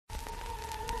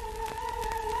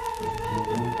You're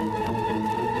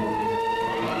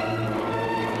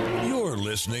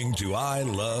listening to I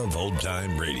Love Old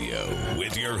Time Radio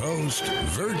with your host,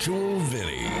 Virtual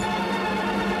Vinny.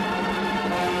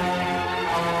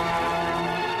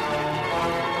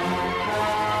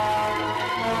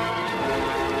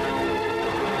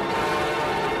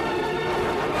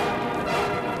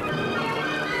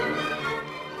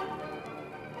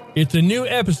 It's a new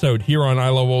episode here on I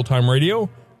Love Old Time Radio.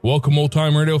 Welcome, Old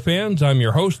Time Radio fans. I'm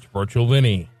your host, Virtual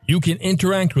Vinny. You can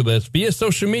interact with us via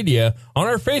social media on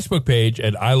our Facebook page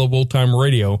at I Love Old Time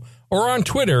Radio or on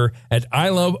Twitter at I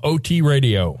Love OT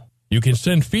Radio. You can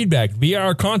send feedback via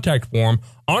our contact form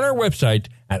on our website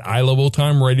at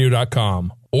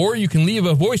iloveoldtimeradio.com, or you can leave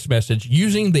a voice message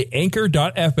using the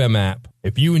Anchor.fm app.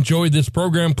 If you enjoyed this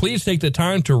program, please take the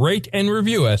time to rate and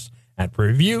review us at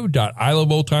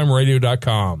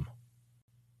review.iloveoldtimeradio.com.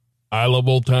 I Love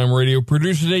Old Time Radio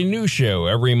produces a new show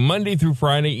every Monday through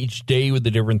Friday, each day with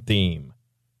a different theme.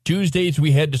 Tuesdays,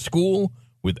 we head to school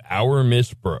with Our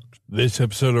Miss Brooks. This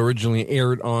episode originally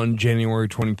aired on January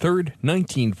 23rd,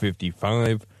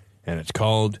 1955, and it's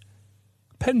called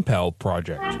Pen Pal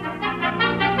Project.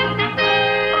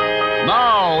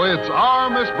 Now it's Our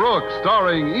Miss Brooks,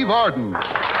 starring Eve Arden.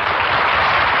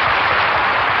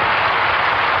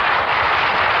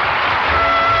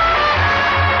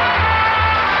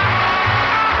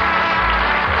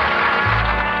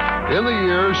 In the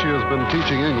years she has been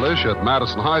teaching English at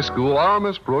Madison High School, our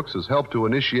Miss Brooks has helped to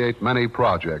initiate many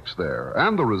projects there,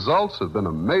 and the results have been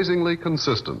amazingly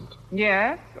consistent.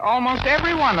 Yes, almost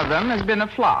every one of them has been a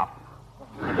flop.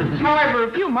 However,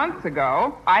 a few months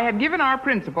ago, I had given our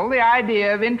principal the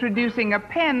idea of introducing a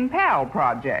pen pal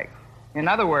project. In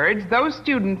other words, those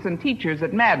students and teachers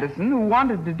at Madison who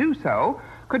wanted to do so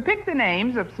could pick the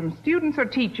names of some students or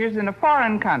teachers in a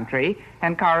foreign country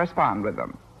and correspond with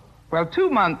them. Well, 2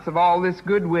 months of all this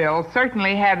goodwill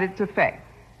certainly had its effect,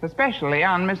 especially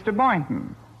on Mr.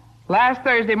 Boynton. Last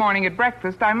Thursday morning at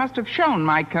breakfast, I must have shown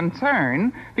my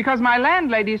concern because my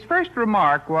landlady's first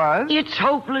remark was, "It's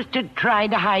hopeless to try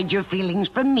to hide your feelings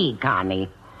from me, Connie.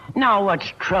 Now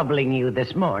what's troubling you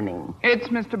this morning?" "It's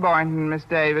Mr. Boynton, Miss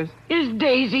Davis." "Is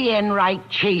Daisy Enright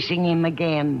chasing him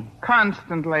again?"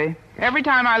 "Constantly. Every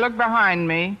time I look behind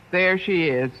me, there she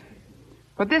is.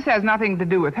 But this has nothing to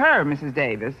do with her, Mrs.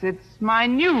 Davis. It's my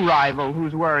new rival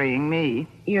who's worrying me."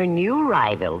 "Your new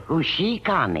rival? Who's she,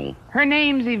 Connie?" "Her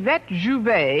name's Yvette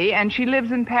Jouvet, and she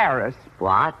lives in Paris."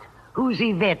 "What? Who's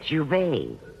Yvette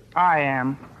Jouvet?" "I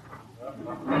am."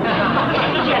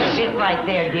 "Just sit right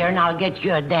there, dear, and I'll get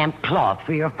you a damp cloth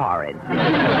for your forehead."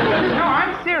 "No,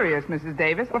 I'm serious, Mrs.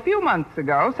 Davis. A few months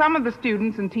ago, some of the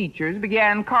students and teachers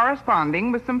began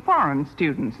corresponding with some foreign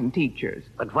students and teachers."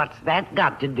 "But what's that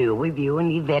got to do with you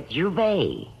and Yvette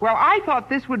Jouvet?" "Well, I thought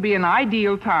this would be an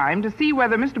ideal time to see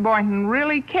whether Mr. Boynton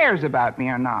really cares about me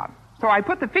or not. So I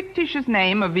put the fictitious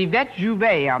name of Yvette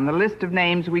Jouvet on the list of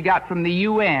names we got from the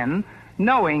UN,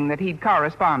 knowing that he'd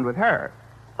correspond with her.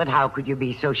 "But how could you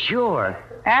be so sure?"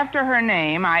 After her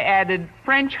name, I added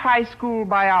French high school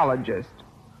biologist.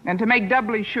 And to make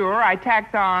doubly sure, I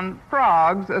tacked on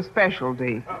frogs, a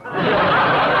specialty.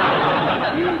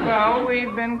 So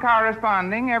we've been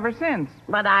corresponding ever since.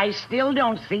 "But I still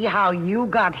don't see how you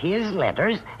got his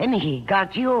letters and he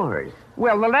got yours."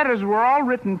 Well, the letters were all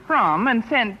written from and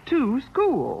sent to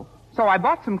school. So I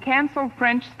bought some canceled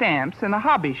French stamps in a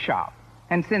hobby shop.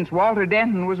 And since Walter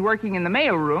Denton was working in the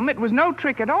mailroom, it was no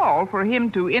trick at all for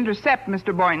him to intercept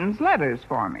Mr. Boynton's letters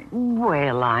for me.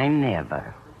 "Well, I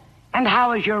never. And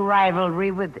how has your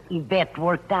rivalry with Yvette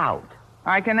worked out?"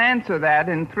 I can answer that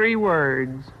in 3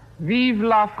 words. Vive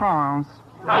la France.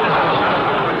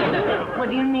 "What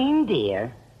do you mean,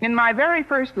 dear?" In my very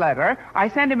first letter, I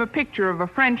sent him a picture of a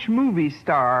French movie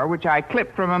star, which I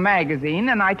clipped from a magazine,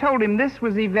 and I told him this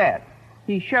was Yvette.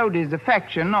 He showed his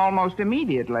affection almost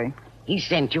immediately. "He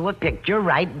sent you a picture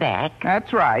right back?"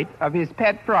 That's right, of his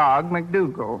pet frog,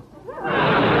 McDougal.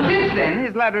 Since then,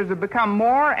 his letters have become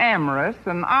more amorous,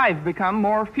 and I've become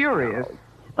more furious.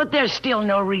 "But there's still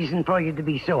no reason for you to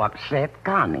be so upset,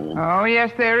 Connie." Oh,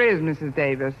 yes, there is, Mrs.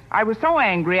 Davis. I was so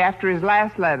angry after his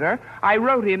last letter, I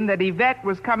wrote him that Yvette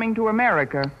was coming to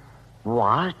America.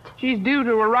 "What?" She's due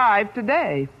to arrive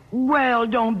today. "Well,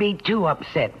 don't be too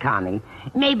upset, Connie.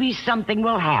 Maybe something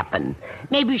will happen.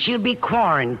 Maybe she'll be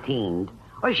quarantined,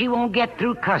 or she won't get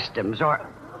through customs, or...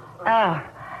 Oh,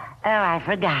 I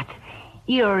forgot.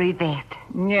 You're Yvette."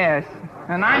 Yes,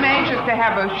 and I'm anxious to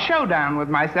have a showdown with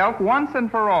myself once and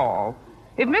for all.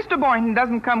 If Mr. Boynton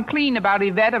doesn't come clean about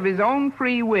Yvette of his own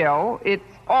free will,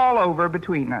 it's all over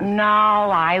between us. "No,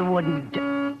 I wouldn't."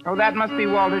 Oh, that must be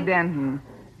Walter Denton.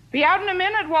 Be out in a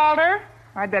minute, Walter.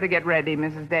 I'd better get ready,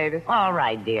 Mrs. Davis. All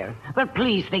right, dear. But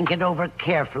please think it over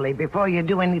carefully before you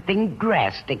do anything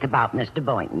drastic about Mr.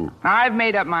 Boynton. I've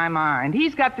made up my mind.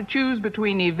 He's got to choose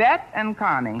between Yvette and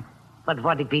Connie. But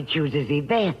what if he chooses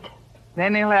Yvette?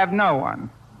 Then he'll have no one.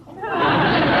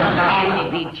 And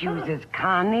if he chooses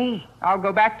Connie? I'll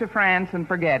go back to France and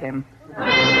forget him.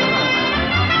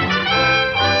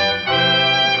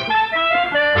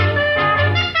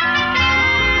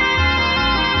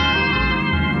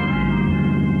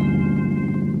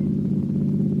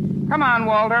 Come on,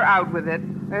 Walter, out with it.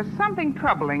 There's something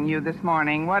troubling you this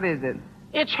morning. What is it?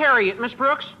 It's Harriet, Miss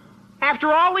Brooks.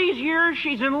 After all these years,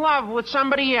 she's in love with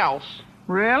somebody else.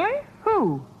 Really?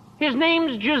 Who? His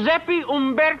name's Giuseppe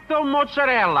Umberto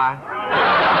Mozzarella.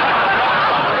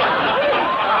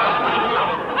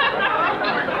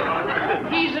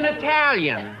 He's an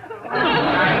Italian.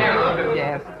 I never would have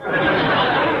guessed.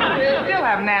 You still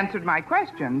haven't answered my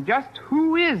question. Just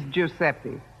who is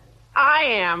Giuseppe? I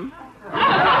am.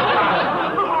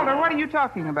 Walter, what are you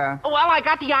talking about? Well, I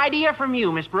got the idea from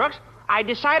you, Miss Brooks. I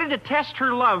decided to test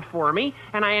her love for me,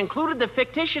 and I included the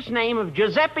fictitious name of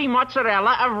Giuseppe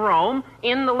Mozzarella of Rome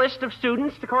in the list of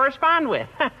students to correspond with.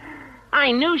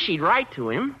 I knew she'd write to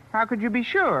him. How could you be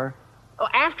sure?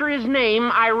 After his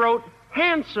name, I wrote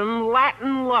handsome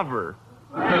Latin lover.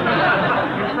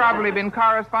 You've probably been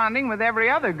corresponding with every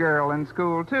other girl in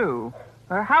school, too.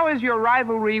 How has your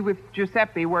rivalry with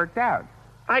Giuseppe worked out?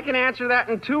 I can answer that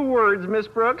in 2 words, Miss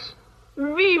Brooks.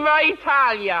 Viva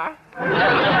Italia!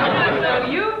 So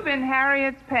you've been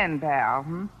Harriet's pen pal,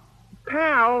 hmm?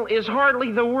 Pal is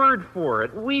hardly the word for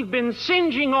it. We've been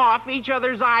singeing off each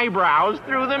other's eyebrows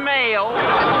through the mail.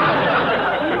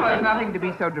 Well, there's nothing to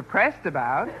be so depressed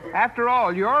about. After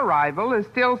all, your rival is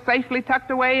still safely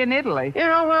tucked away in Italy.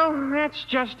 Yeah, well, that's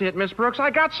just it, Miss Brooks.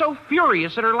 I got so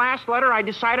furious at her last letter, I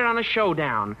decided on a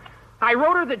showdown. I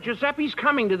wrote her that Giuseppe's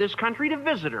coming to this country to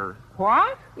visit her.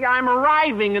 What? Yeah, I'm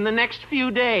arriving in the next few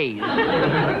days.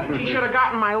 She should have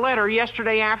gotten my letter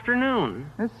yesterday afternoon.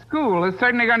 This school is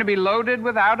certainly going to be loaded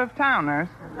with out-of-towners.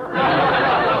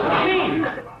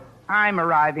 I'm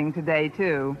arriving today,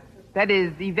 too. That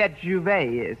is, Yvette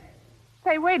Jouvet is.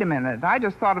 Say, wait a minute. I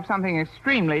just thought of something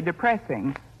extremely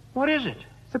depressing. What is it?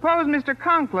 Suppose Mr.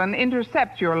 Conklin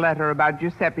intercepts your letter about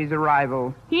Giuseppe's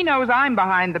arrival. He knows I'm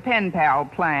behind the pen pal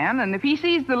plan, and if he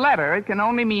sees the letter, it can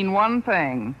only mean one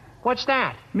thing. What's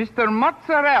that? Mr.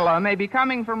 Mozzarella may be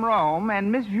coming from Rome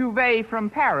and Miss Jouvet from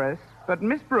Paris, but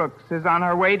Miss Brooks is on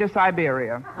her way to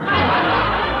Siberia.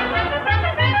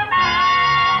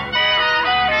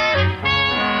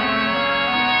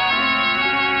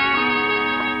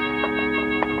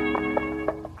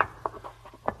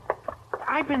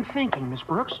 I've been thinking, Miss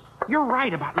Brooks. You're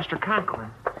right about Mr. Conklin.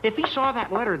 If he saw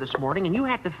that letter this morning and you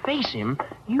had to face him,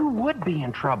 you would be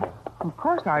in trouble. Of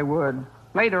course I would.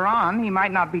 Later on, he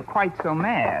might not be quite so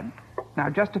mad. Now,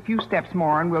 just a few steps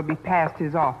more and we'll be past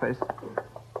his office.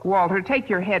 Walter, take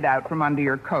your head out from under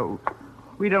your coat.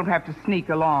 We don't have to sneak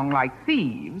along like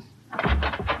thieves.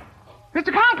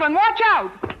 Mr. Conklin, watch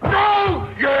out! Oh,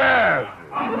 yes!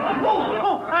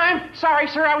 Oh, I'm sorry,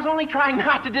 sir. I was only trying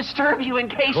not to disturb you in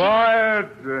case Quiet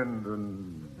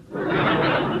and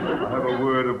I have a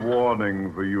word of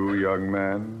warning for you, young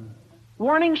man.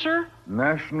 Warning, sir?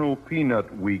 National Peanut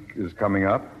Week is coming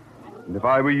up, and if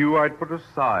I were you, I'd put a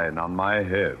sign on my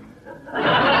head. What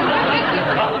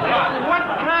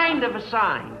kind of a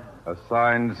sign? A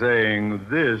sign saying,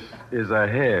 "This is a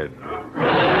head."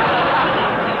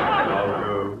 I'll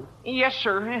go. Yes,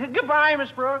 sir. Goodbye,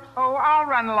 Miss Brooks. Oh, I'll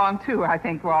run along, too, I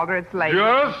think, Walter. It's late.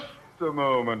 Just a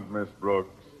moment, Miss Brooks.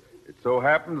 It so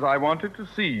happens I wanted to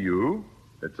see you.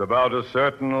 It's about a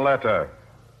certain letter.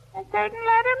 A certain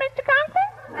letter, Mr. Conklin?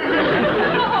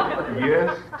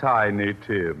 Yes, Tiny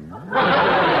Tim.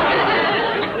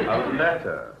 A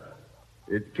letter.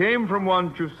 It came from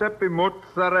one Giuseppe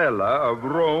Mozzarella of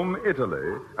Rome,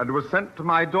 Italy, and was sent to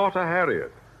my daughter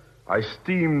Harriet. I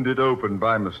steamed it open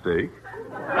by mistake.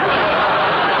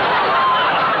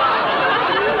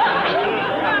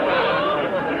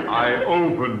 I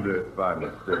opened it by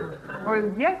mistake.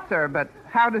 Well, yes, sir, but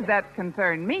how does that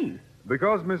concern me?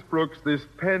 Because, Miss Brooks, this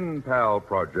pen pal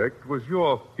project was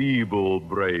your feeble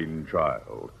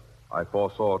brainchild. I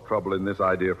foresaw trouble in this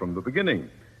idea from the beginning,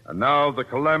 and now the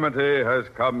calamity has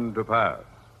come to pass.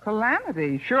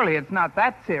 Calamity? Surely it's not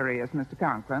that serious, Mr.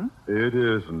 Conklin. It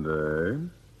isn't, eh?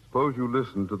 Suppose you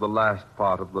listen to the last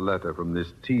part of the letter from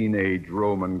this teenage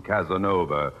Roman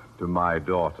Casanova to my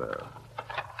daughter.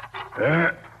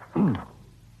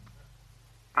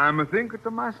 I'm a-thinking to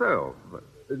myself,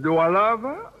 do I love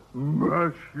her?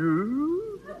 Monsieur?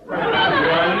 Do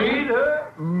I need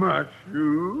her?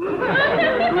 Monsieur?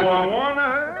 Do I want to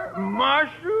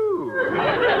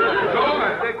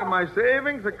my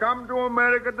savings. I come to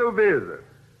America to visit.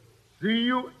 See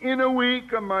you in a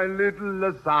week on my little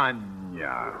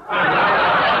lasagna.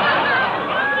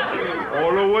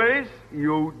 Always,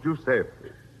 you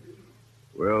Giuseppe.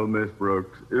 Well, Miss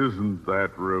Brooks, isn't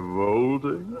that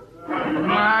revolting?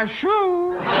 My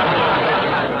shoe.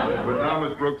 But now,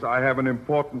 Miss Brooks, I have an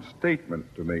important statement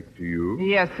to make to you.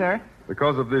 Yes, sir.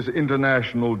 Because of this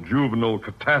international juvenile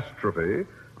catastrophe,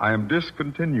 I am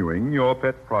discontinuing your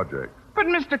pet project. But,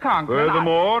 Mr. Conklin,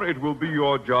 Furthermore, it will be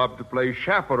your job to play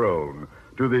chaperone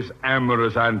to this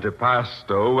amorous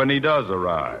antipasto when he does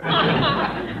arrive.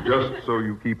 Just so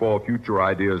you keep all future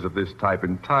ideas of this type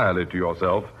entirely to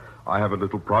yourself, I have a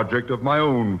little project of my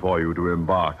own for you to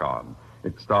embark on.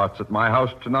 It starts at my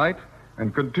house tonight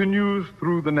and continues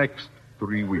through the next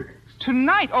 3 weeks.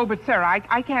 Tonight? Oh, but, sir, I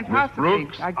can't Miss possibly...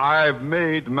 Brooks, I've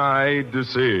made my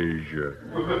decision.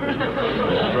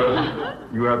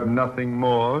 First, you have nothing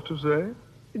more to say?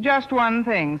 Just one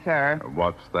thing, sir.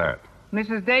 What's that?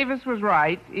 Mrs. Davis was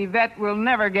right. Yvette will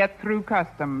never get through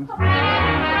customs.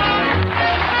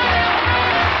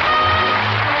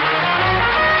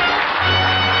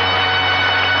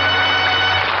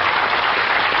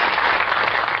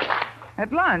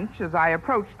 At lunch, as I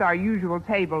approached our usual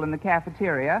table in the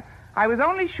cafeteria, I was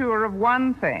only sure of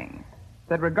one thing,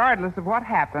 that regardless of what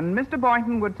happened, Mr.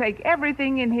 Boynton would take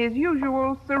everything in his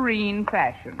usual serene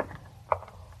fashion.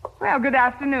 Well, good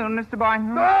afternoon, Mr.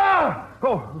 Boynton. Ah!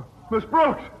 Oh, Miss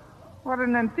Brooks! What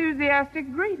an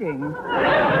enthusiastic greeting.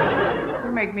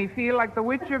 You make me feel like the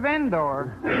Witch of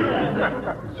Endor.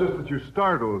 It's just that you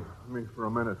startled me for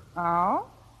a minute. Oh?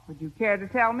 Would you care to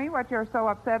tell me what you're so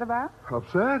upset about?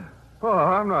 Upset? Oh,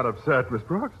 I'm not upset, Miss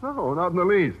Brooks. No, not in the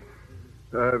least.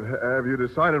 Have you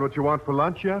decided what you want for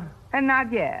lunch yet? And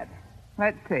not yet.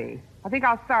 Let's see. I think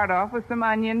I'll start off with some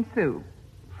onion soup.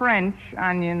 French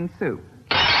onion soup.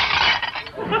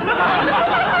 You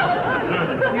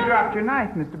dropped your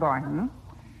knife, Mr. Boynton.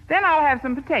 Then I'll have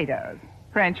some potatoes.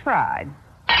 French fried.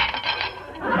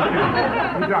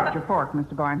 You dropped your fork,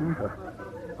 Mr. Boynton.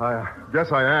 I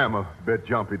guess I am a bit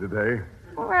jumpy today.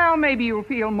 Well, maybe you'll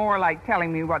feel more like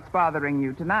telling me what's bothering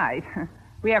you tonight.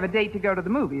 We have a date to go to the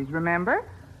movies, remember?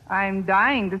 I'm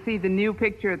dying to see the new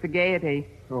picture at the Gaiety.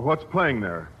 Well, what's playing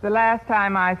there? The last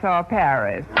time I saw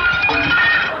Paris.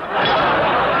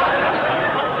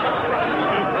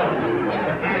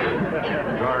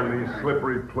 Darn these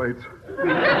slippery plates.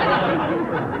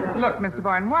 Look, Mr.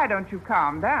 Boynton, why don't you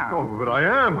calm down? Oh, but I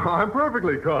am. I'm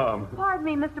perfectly calm. Pardon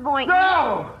me, Mr. Boynton.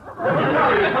 No!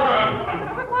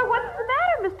 Why, what's the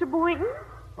matter, Mr. Boynton?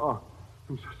 Oh,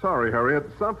 I'm sorry,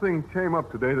 Harriet. Something came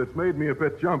up today that's made me a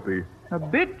bit jumpy. A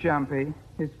bit jumpy.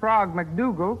 His frog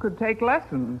McDougal could take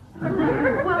lessons.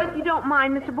 Well, if you don't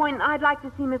mind, Mr. Boynton, I'd like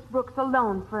to see Miss Brooks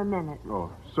alone for a minute. Oh,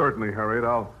 certainly, Harriet.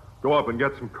 I'll go up and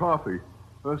get some coffee.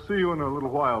 See you in a little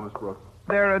while, Miss Brooks.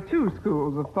 There are two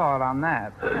schools of thought on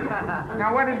that.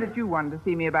 Now, what is it you wanted to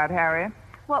see me about, Harriet?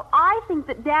 Well, I think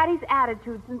that Daddy's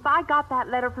attitude since I got that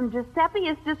letter from Giuseppe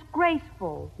is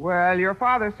disgraceful. Well, your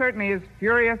father certainly is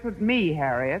furious at me,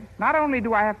 Harriet. Not only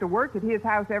do I have to work at his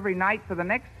house every night for the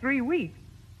next 3 weeks,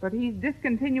 but he's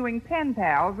discontinuing pen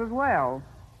pals as well.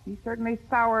 He certainly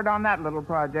soured on that little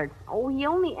project. Oh, he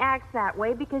only acts that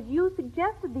way because you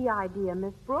suggested the idea,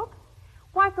 Miss Brooks.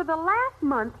 Why, for the last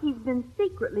month, he's been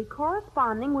secretly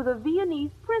corresponding with a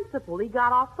Viennese principal he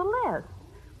got off the list.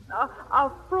 A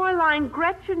Fräulein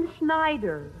Gretchen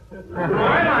Schneider.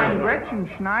 Fräulein Gretchen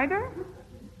Schneider?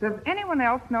 Does anyone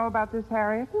else know about this,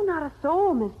 Harriet? Oh, not a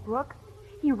soul, Miss Brooks.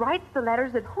 He writes the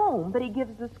letters at home, but he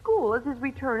gives the school as his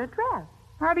return address.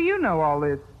 How do you know all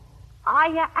this?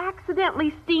 I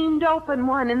accidentally steamed open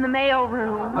one in the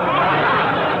mailroom.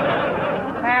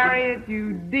 Harriet,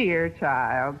 you dear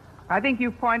child. I think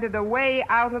you've pointed a way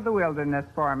out of the wilderness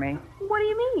for me. What do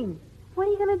you mean? What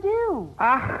are you going to do?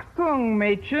 Achtung,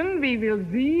 Mädchen, we will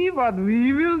see what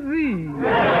we will see.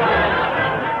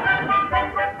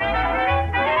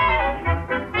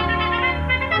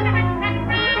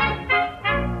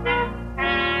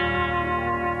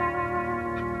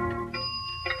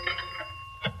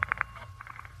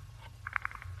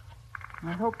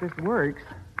 I hope this works.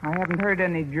 I haven't heard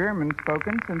any German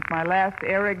spoken since my last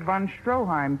Erich von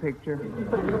Stroheim picture.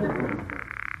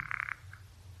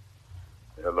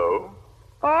 Hello?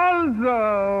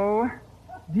 Also,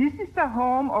 this is the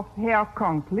home of Herr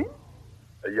Conklin?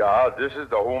 Yeah, this is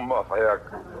the home of Herr...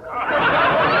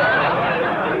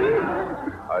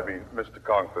 I mean, Mr.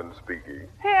 Conklin speaking.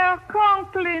 Herr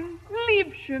Conklin,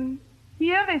 Liebchen,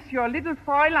 here is your little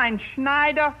Fräulein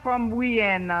Schneider from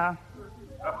Vienna.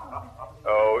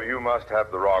 Oh, you must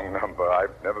have the wrong number.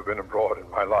 I've never been abroad in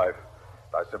my life.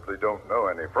 I simply don't know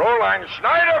any. Fräulein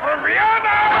Schneider from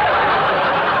Vienna!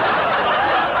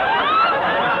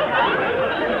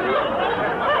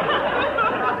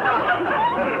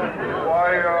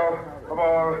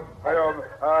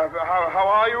 How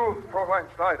are you, Fräulein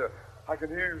Schneider? I can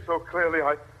hear you so clearly,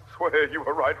 I swear you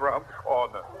were right around the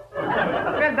corner.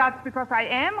 Well, that's because I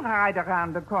am right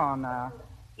around the corner.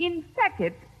 In fact,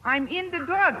 I'm in the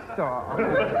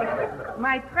drugstore.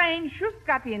 My train just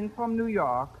got in from New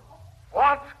York.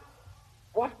 What?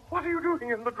 What are you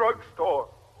doing in the drugstore?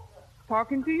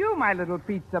 Talking to you, my little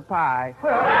pizza pie.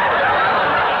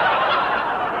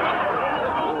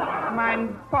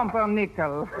 Mein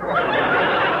Pumpernickel.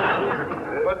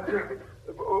 But...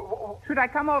 should I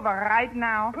come over right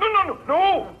now? No,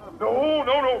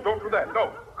 don't do that. No,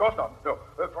 of course not. No.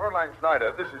 Fräulein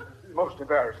Schneider, this is most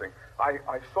embarrassing.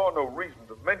 I saw no reason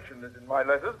to mention it in my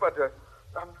letters, but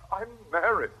I'm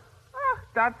married. Oh,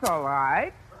 that's all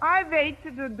right. I wait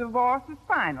till the divorce is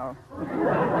final.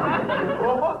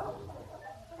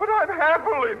 But I'm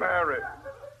happily married.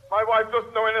 My wife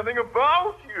doesn't know anything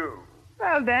about you.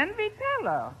 Well, then we tell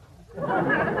her.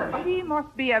 She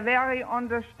must be a very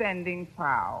understanding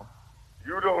Frau.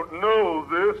 You don't know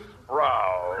this,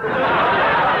 Frau.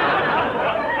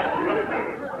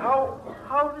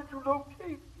 How did you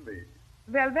locate me?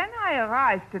 Well, when I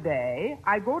arrived today,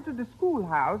 I go to the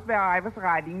schoolhouse where I was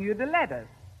writing you the letters.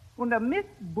 And Miss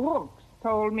Brooks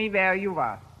told me where you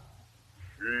was.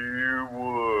 She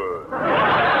would.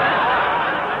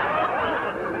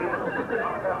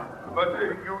 But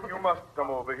you must come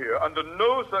over here. Under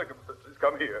no circumstances,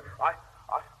 come here.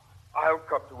 I'll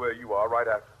come to where you are right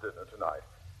after dinner tonight.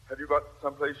 Have you got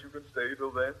someplace you can stay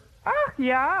till then? Ah,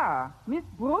 yeah. Miss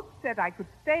Brooks said I could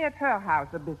stay at her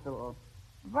house a bit.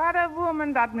 What a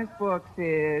woman that Miss Brooks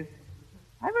is.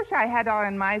 I wish I had her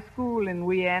in my school in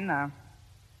Vienna.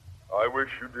 I wish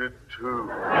you did, too.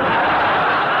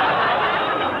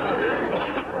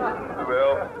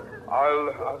 Well,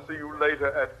 I'll see you later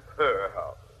at her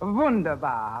house.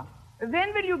 Wunderbar.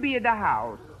 When will you be at the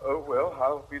house? Well,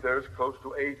 I'll be there as close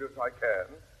to 8 as I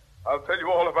can. I'll tell you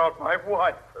all about my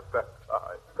wife at that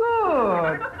time.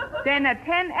 Good. Then at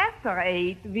 10 after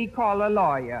 8, we call a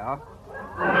lawyer.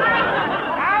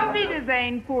 Auf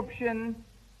Wiedersehen, Pupchen.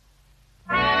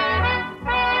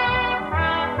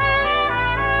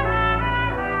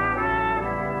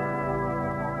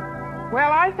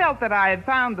 Well, I felt that I had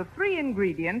found the 3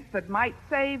 ingredients that might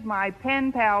save my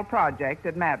pen pal project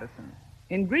at Madison.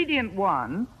 Ingredient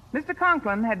 1, Mr.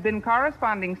 Conklin had been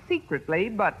corresponding secretly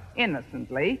but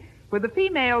innocently with a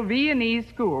female Viennese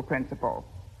school principal.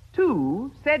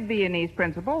 2, said Viennese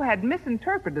principal had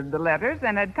misinterpreted the letters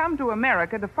and had come to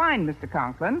America to find Mr.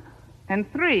 Conklin. And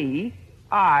 3,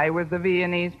 I was the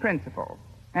Viennese principal.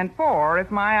 And 4,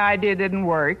 if my idea didn't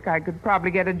work, I could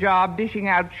probably get a job dishing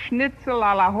out schnitzel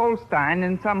a la Holstein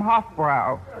in some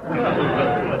Hofbrau.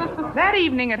 That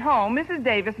evening at home, Mrs.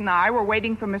 Davis and I were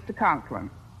waiting for Mr. Conklin.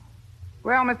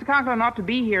 Well, Mr. Conklin ought to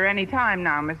be here any time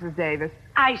now, Mrs. Davis.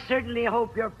 I certainly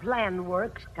hope your plan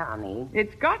works, Connie.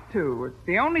 It's got to. It's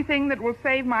the only thing that will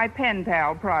save my pen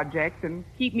pal project and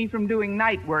keep me from doing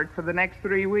night work for the next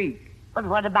 3 weeks. But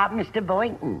what about Mr.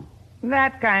 Boynton?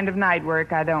 That kind of night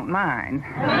work I don't mind.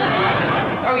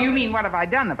 Oh, you mean what have I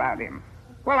done about him?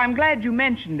 Well, I'm glad you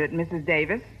mentioned it, Mrs.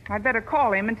 Davis. I'd better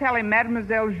call him and tell him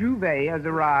Mademoiselle Jouvet has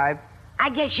arrived. I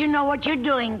guess you know what you're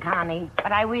doing, Connie,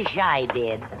 but I wish I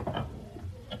did.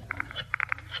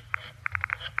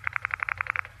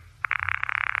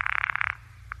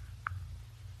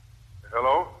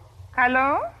 Hello?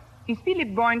 Hello? Is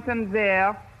Philip Boynton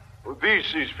there?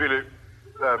 This is Philip.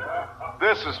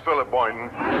 This is Philip Boynton.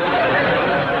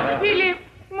 Philippe,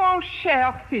 mon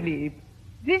cher Philippe,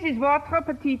 this is votre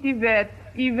petite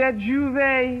Yvette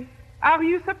Jouvet. Are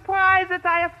you surprised that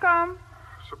I have come?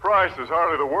 Surprised is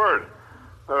hardly the word.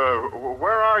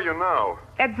 Where are you now?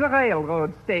 At the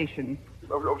railroad station.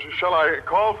 Shall I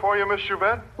call for you, Miss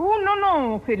Chouvette? Oh,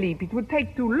 no, Philippe. It would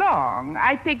take too long.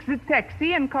 I take the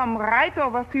taxi and come right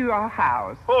over to your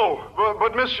house. Oh,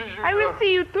 but Miss... I will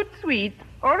see you tout de suite.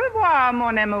 Au revoir,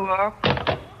 mon amour.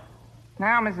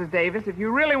 Now, Mrs. Davis, if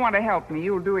you really want to help me,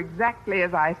 you'll do exactly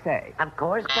as I say. Of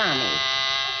course, Connie.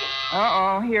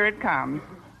 Uh-oh, here it comes.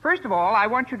 First of all, I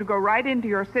want you to go right into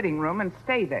your sitting room and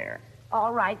stay there.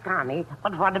 All right, Connie,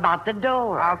 but what about the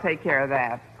door? I'll take care of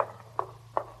that.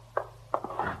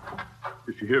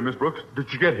 Is she here, Miss Brooks? Did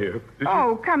she get here?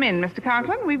 Come in, Mr.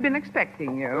 Conklin. We've been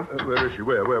expecting you. Where is she?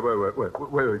 Where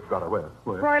you got her? Where?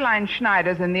 Fräulein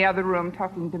Schneider's in the other room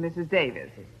talking to Mrs. Davis.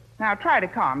 Now, try to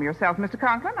calm yourself, Mr.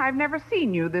 Conklin. I've never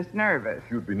seen you this nervous.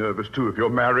 You'd be nervous, too, if your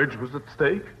marriage was at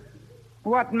stake.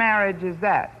 What marriage is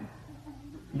that?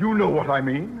 You know what I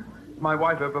mean. If my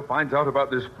wife ever finds out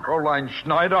about this Fräulein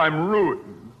Schneider, I'm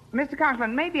ruined. Mr.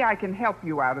 Conklin, maybe I can help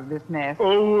you out of this mess.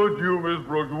 Oh, would you, Miss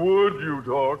Brooks? Would you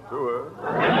talk to her?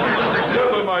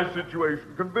 Tell her my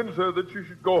situation. Convince her that she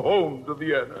should go home to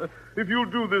Vienna. If you'll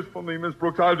do this for me, Miss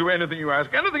Brooks, I'll do anything you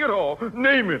ask. Anything at all.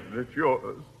 Name it. It's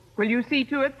yours. Will you see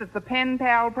to it that the Pen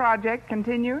Pal project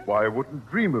continues? Why, I wouldn't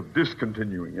dream of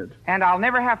discontinuing it. And I'll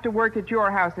never have to work at your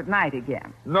house at night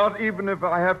again. Not even if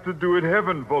I have to do it,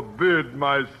 heaven forbid,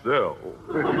 myself.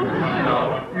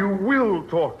 Now, you will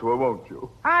talk to her, won't you?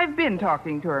 I've been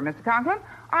talking to her, Mr. Conklin.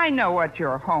 I know what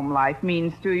your home life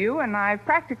means to you, and I've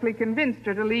practically convinced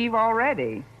her to leave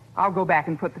already. I'll go back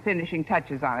and put the finishing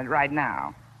touches on it right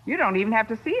now. You don't even have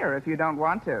to see her if you don't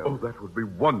want to. Oh, that would be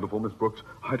wonderful, Miss Brooks.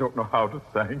 I don't know how to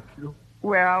thank you.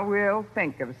 Well, we'll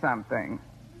think of something.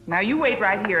 Now, you wait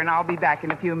right here, and I'll be back in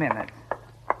a few minutes.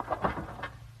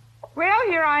 Well,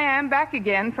 here I am back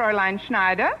again, Fräulein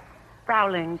Schneider.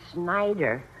 Fräulein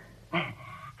Schneider.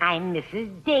 I'm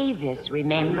Mrs. Davis,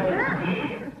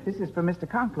 remember? This is for Mr.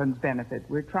 Conklin's benefit.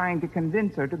 We're trying to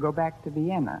convince her to go back to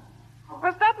Vienna.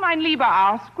 Was that mein lieber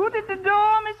Ausgut at the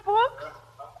door, Miss Brooks?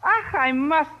 Ach, I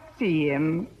must see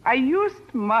him. I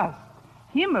just must.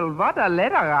 Himmel, what a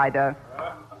Lederreiter.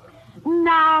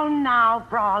 Now,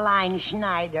 Fräulein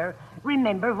Schneider.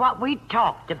 Remember what we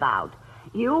talked about.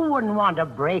 You wouldn't want to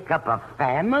break up a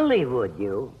family, would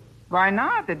you? Why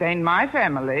not? It ain't my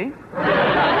family.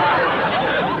 Ach,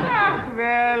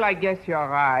 well, I guess you're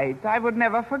right. I would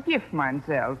never forgive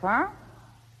myself, huh?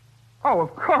 Oh,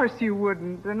 of course you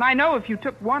wouldn't. And I know if you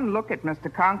took one look at Mr.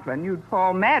 Conklin, you'd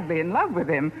fall madly in love with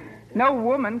him. No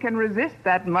woman can resist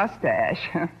that mustache.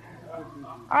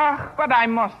 Ach, but I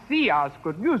must see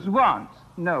Osgood just once.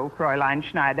 No, Fräulein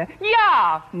Schneider.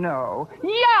 Ja, no.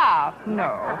 Ja,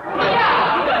 no.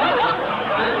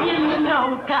 Ja. You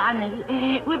know,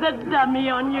 Connie, with a dummy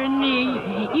on your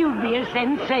knee, you'd be a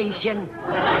sensation.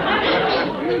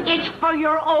 It's for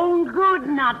your own good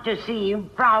not to see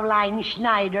him, Fräulein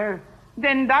Schneider.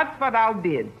 Then that's what I'll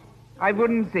did. I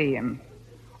wouldn't see him.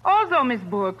 Also, Miss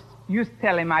Brooks, just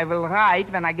tell him I will write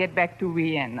when I get back to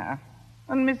Vienna.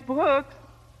 And Miss Brooks,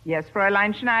 yes,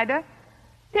 Fräulein Schneider,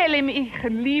 tell him ich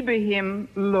liebe him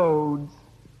loads.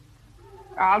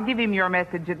 I'll give him your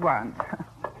message at once.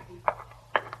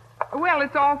 Well,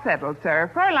 it's all settled, sir.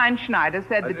 Fräulein Schneider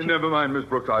said that Never mind, Miss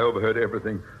Brooks. I overheard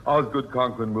everything. Osgood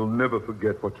Conklin will never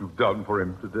forget what you've done for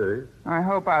him today. I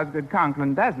hope Osgood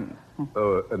Conklin doesn't.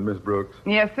 Oh, and Miss Brooks?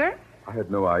 Yes, sir? I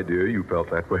had no idea you felt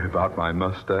that way about my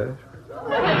mustache.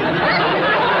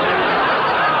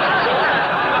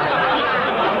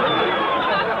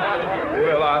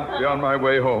 Well, I'll be on my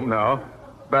way home now.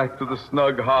 Back to the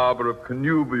snug harbor of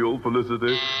connubial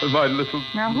felicity and my little...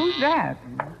 Now, who's that?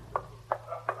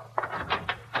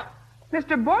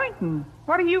 Mr. Boynton,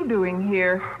 what are you doing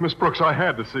here? Miss Brooks, I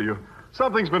had to see you.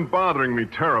 Something's been bothering me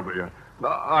terribly.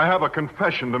 I have a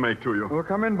confession to make to you. Well,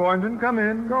 come in, Boynton. Come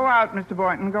in. Go out, Mr.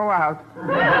 Boynton. Go out.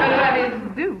 That is,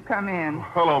 do come in.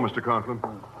 Hello, Mr. Conklin.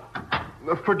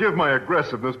 Forgive my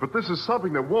aggressiveness, but this is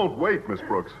something that won't wait, Miss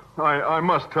Brooks. I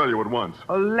must tell you at once.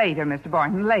 Oh, later, Mr.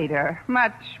 Boynton, later.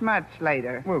 Much, much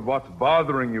later. Well, what's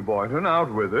bothering you, Boynton?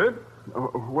 Out with it.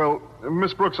 Well,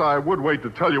 Miss Brooks, I would wait to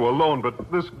tell you alone,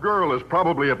 but this girl is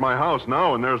probably at my house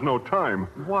now, and there's no time.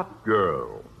 What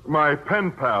girl? My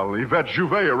pen pal, Yvette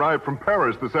Jouvet, arrived from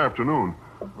Paris this afternoon.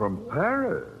 From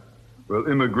Paris? Well,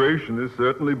 immigration is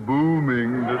certainly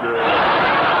booming today.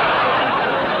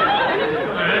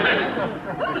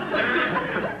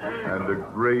 And a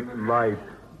great light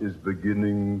is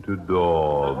beginning to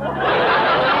dawn.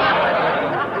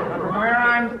 From where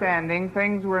I'm standing,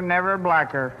 things were never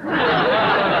blacker.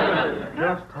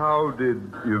 Just how did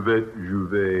Yvette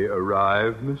Jouvet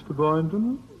arrive, Mr.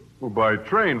 Boynton? Well, by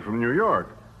train from New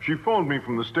York. She phoned me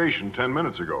from the station 10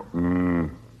 minutes ago.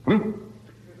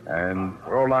 And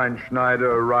Fräulein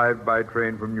Schneider arrived by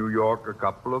train from New York a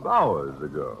couple of hours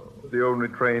ago. The only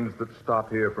trains that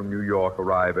stop here from New York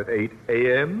arrive at 8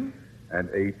 a.m. and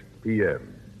 8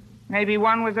 p.m. Maybe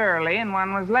one was early and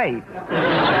one was late.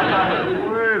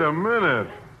 Wait a minute.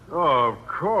 Oh, of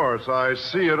course, I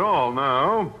see it all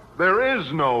now. There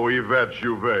is no Yvette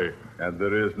Jouvet. And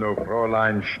there is no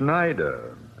Fräulein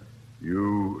Schneider.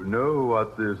 You know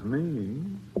what this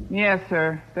means? Yes,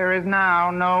 sir. There is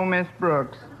now no Miss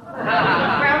Brooks.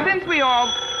 Well, since we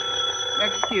all...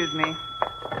 Excuse me.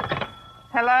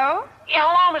 Hello? Yeah,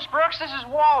 hello, Miss Brooks. This is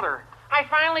Walter. I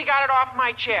finally got it off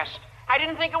my chest. I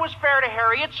didn't think it was fair to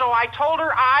Harriet, so I told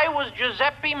her I was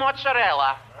Giuseppe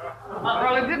Mozzarella.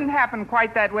 Well, it didn't happen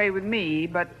quite that way with me,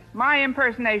 but my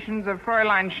impersonations of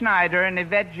Fräulein Schneider and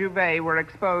Yvette Jouvet were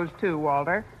exposed too,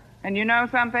 Walter. And you know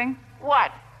something?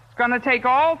 What? It's going to take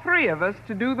all three of us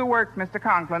to do the work Mr.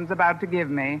 Conklin's about to give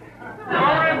me.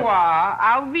 Au revoir,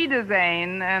 auf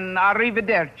Wiedersehen, and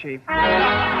arrivederci.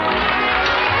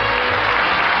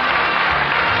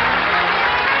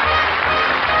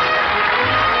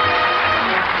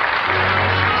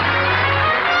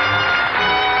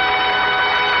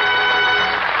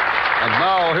 And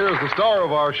now, here's the star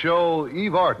of our show,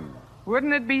 Eve Arden.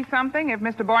 Wouldn't it be something if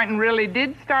Mr. Boynton really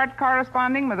did start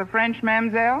corresponding with a French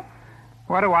mamselle?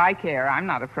 What do I care? I'm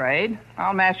not afraid.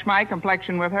 I'll match my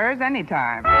complexion with hers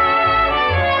anytime. Our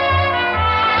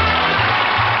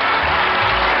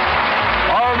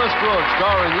Miss Brooks,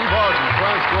 starring Eve Arden,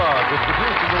 transcribed, was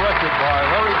produced and directed by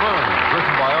Larry Burns,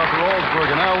 written by Arthur Oldsberg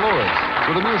and Al Lewis,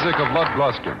 with the music of Lud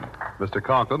Gluskin. Mr.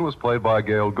 Conklin was played by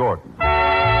Gail Gordon.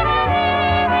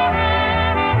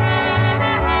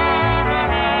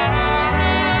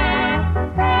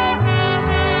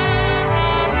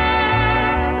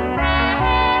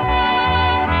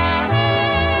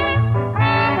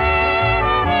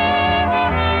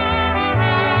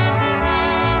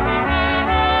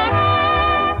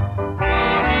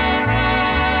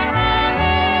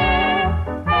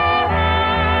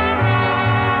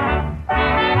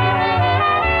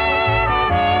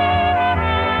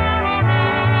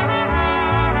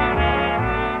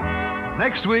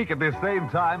 Next week at this same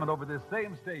time and over this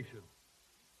same station,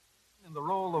 in the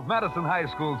role of Madison High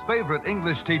School's favorite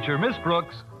English teacher, Miss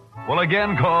Brooks, will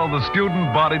again call the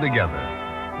student body together.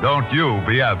 Don't you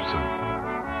be absent.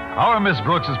 Our Miss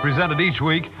Brooks is presented each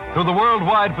week through the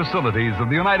worldwide facilities of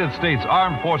the United States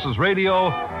Armed Forces Radio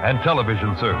and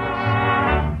Television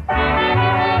Service.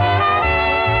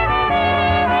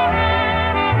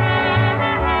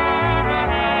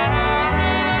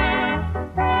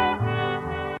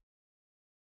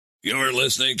 You're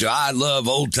listening to I Love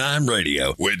Old Time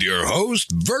Radio with your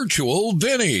host, Virtual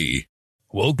Vinny.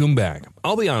 Welcome back.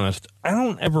 I'll be honest, I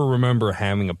don't ever remember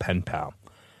having a pen pal.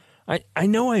 I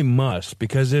know I must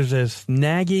because there's this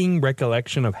nagging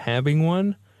recollection of having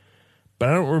one, but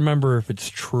I don't remember if it's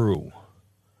true.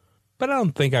 But I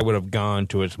don't think I would have gone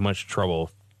to as much trouble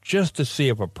just to see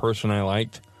if a person I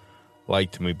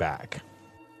liked me back.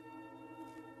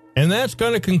 And that's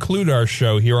going to conclude our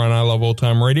show here on I Love Old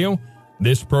Time Radio.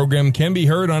 This program can be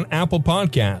heard on Apple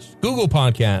Podcasts, Google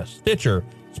Podcasts, Stitcher,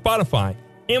 Spotify,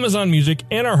 Amazon Music,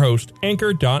 and our host,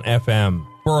 Anchor.fm.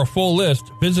 For a full list,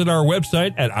 visit our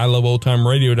website at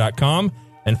iloveoldtimeradio.com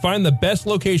and find the best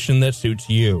location that suits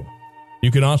you.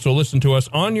 You can also listen to us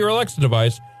on your Alexa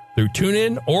device through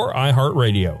TuneIn or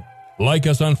iHeartRadio. Like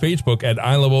us on Facebook at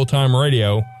I Love Old Time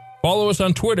Radio. Follow us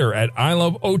on Twitter at I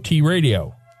Love OT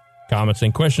Radio. Comments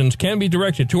and questions can be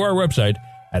directed to our website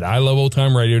at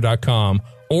iloveoldtimeradio.com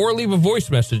or leave a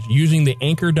voice message using the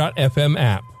Anchor.fm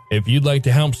app. If you'd like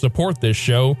to help support this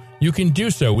show, you can do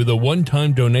so with a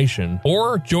one-time donation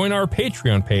or join our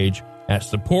Patreon page at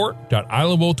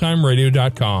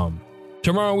support.iloveoldtimeradio.com.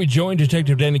 Tomorrow we join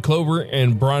Detective Danny Clover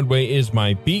and Broadway is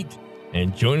My Beat,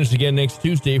 and join us again next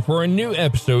Tuesday for a new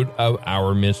episode of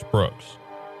Our Miss Brooks.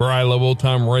 For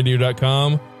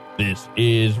iloveoldtimeradio.com, this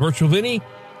is Virtual Vinny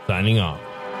signing off.